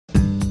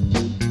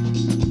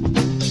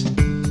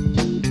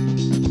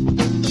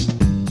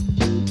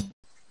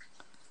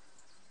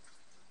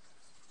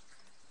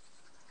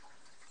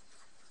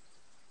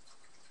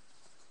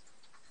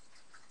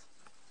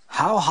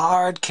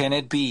hard can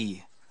it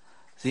be?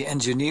 The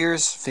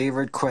engineer's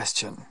favorite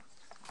question.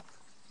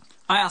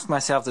 I asked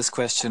myself this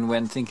question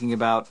when thinking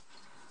about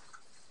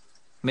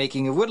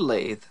making a wood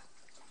lathe.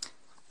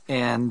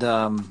 And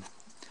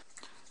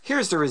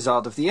here's the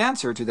result of the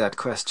answer to that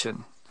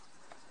question.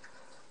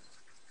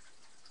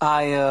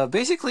 I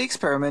basically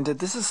experimented.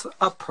 This is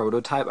a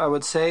prototype, I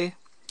would say,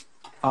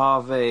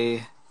 of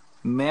a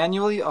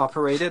manually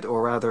operated,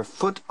 or rather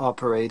foot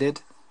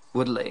operated,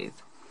 wood lathe.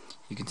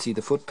 You can see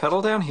the foot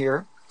pedal down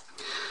here.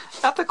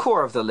 At the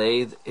core of the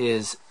lathe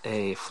is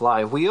a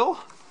flywheel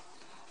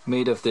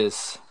made of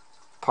this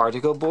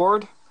particle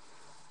board.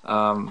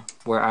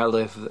 Where I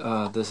live,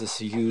 this is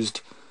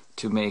used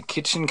to make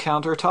kitchen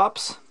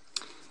countertops.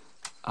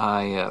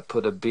 I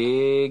put a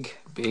big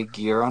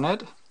gear on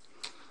it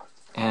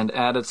and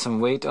added some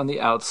weight on the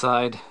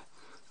outside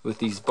with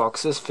these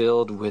boxes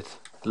filled with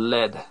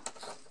lead.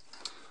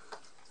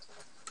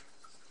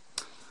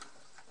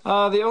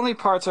 The only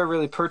parts I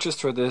really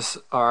purchased for this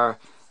are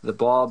the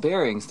ball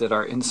bearings that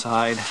are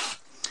inside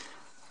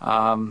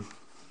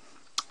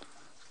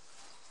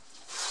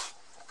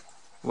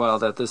well,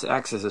 that this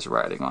axis is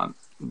riding on.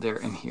 They're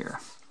in here,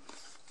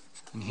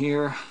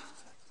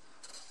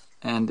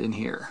 and in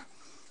here.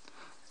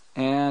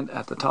 And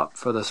at the top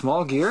for the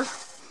small gear,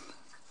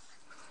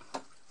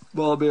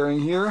 ball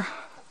bearing here,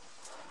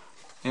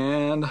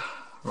 and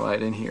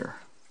right in here.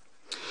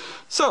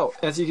 So,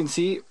 as you can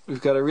see,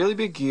 we've got a really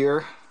big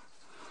gear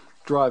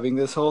driving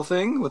this whole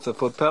thing with the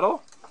foot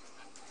pedal.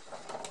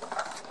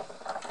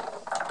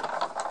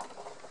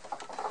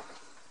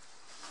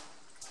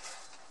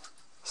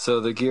 So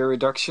the gear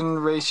reduction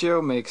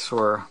ratio makes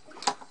for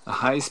a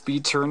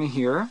high-speed turn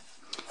here.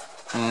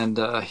 And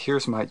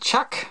here's my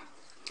chuck.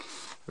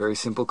 Very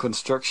simple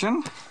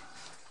construction.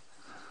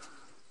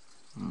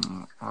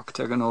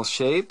 Octagonal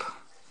shape.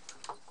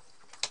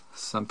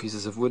 Some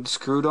pieces of wood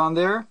screwed on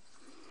there.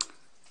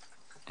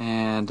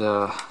 And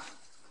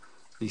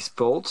these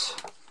bolts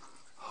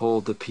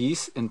hold the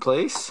piece in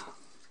place.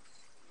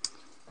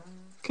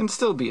 Can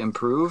still be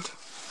improved.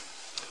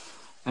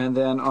 And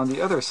then on the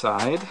other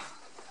side,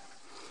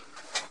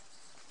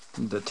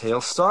 the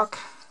tailstock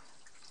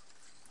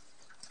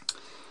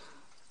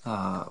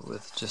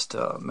with just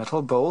a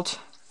metal bolt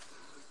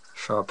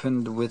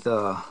sharpened with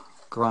a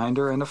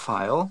grinder and a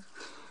file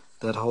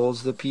that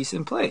holds the piece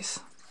in place.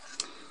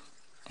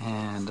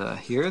 And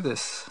here,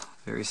 this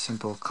very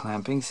simple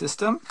clamping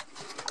system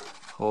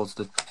holds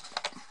the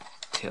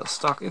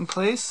tailstock in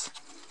place.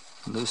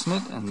 Loosen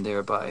it and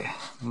thereby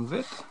move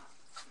it.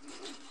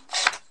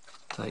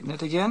 Tighten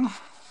it again.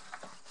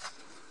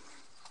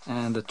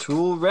 And the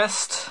tool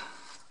rest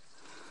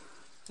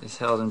is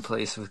held in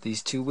place with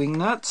these two wing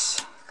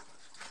nuts.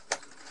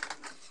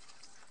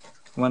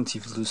 Once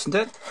you've loosened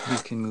it, you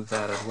can move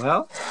that as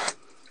well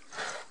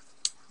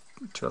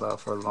to allow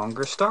for a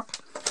longer stock.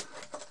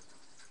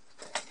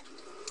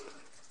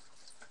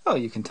 Oh,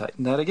 you can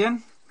tighten that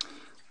again.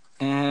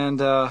 And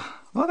well,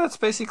 that's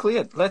basically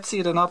it. Let's see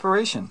it in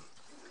operation.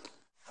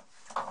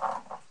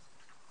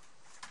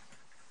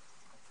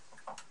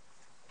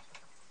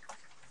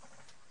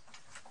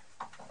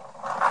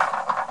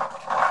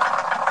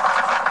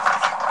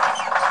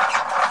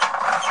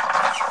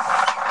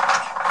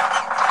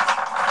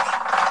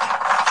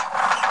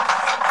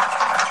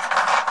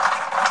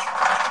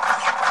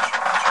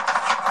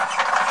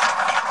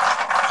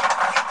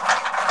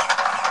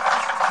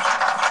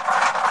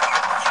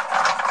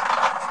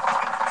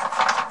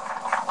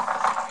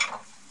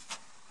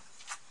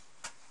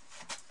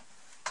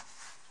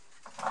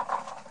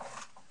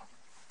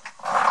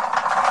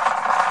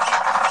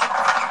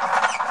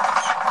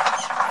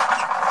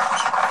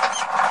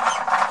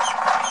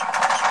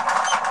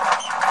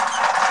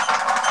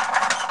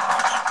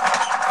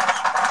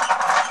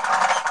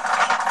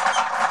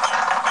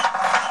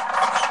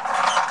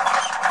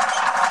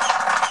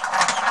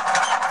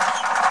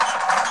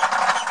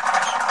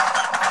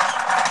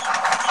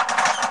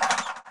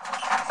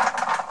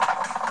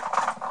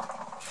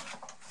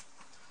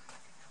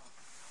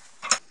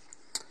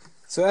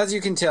 So as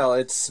you can tell,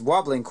 it's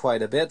wobbling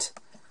quite a bit.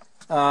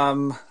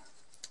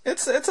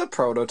 It's a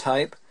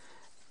prototype,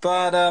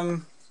 but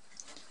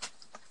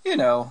you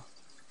know,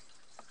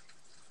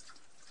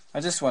 I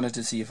just wanted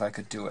to see if I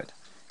could do it.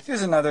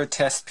 Here's another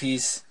test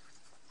piece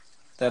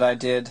that I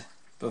did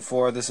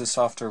before. This is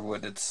softer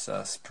wood. It's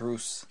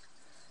spruce.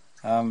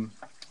 I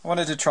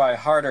wanted to try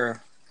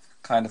harder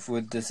kind of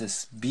wood. This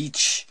is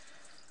beech,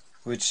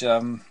 which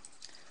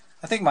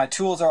I think my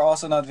tools are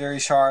also not very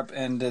sharp,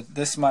 and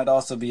this might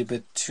also be a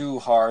bit too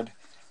hard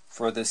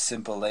for this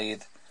simple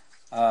lathe.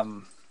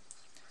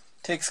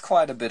 Takes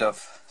quite a bit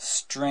of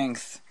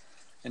strength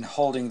in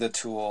holding the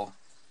tool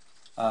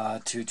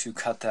to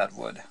cut that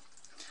wood.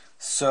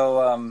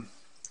 So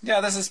yeah,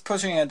 this is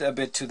pushing it a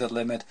bit to the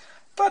limit,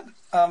 but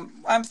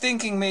I'm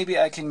thinking maybe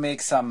I can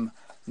make some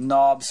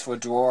knobs for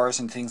drawers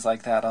and things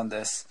like that on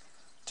this,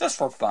 just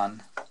for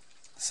fun.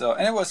 So,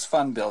 and it was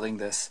fun building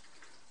this.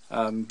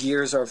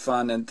 Gears are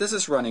fun, and this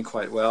is running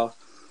quite well.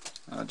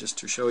 Just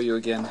to show you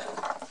again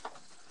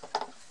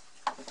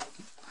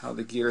how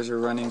the gears are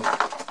running.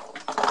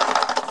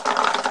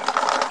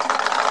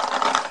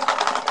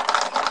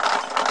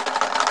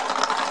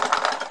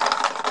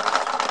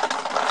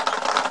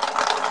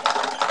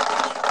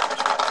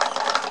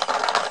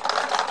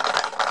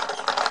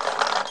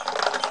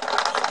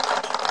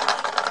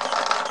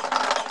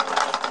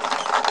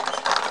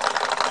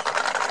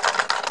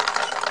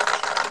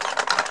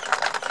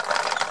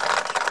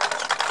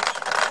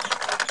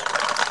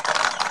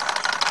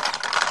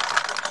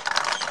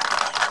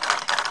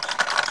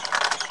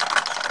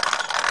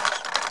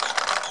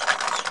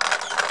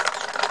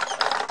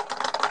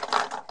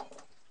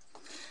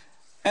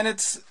 And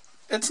it's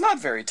not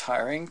very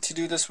tiring to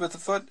do this with the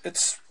foot.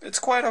 It's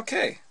quite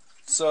okay.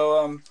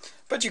 So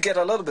but you get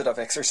a little bit of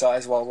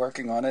exercise while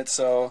working on it.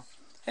 So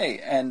hey,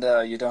 and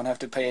you don't have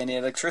to pay any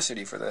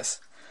electricity for this.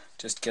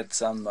 Just get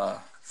some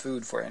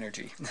food for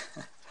energy.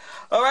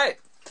 All right.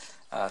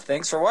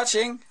 Thanks for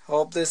watching.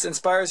 Hope this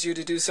inspires you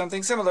to do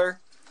something similar.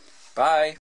 Bye.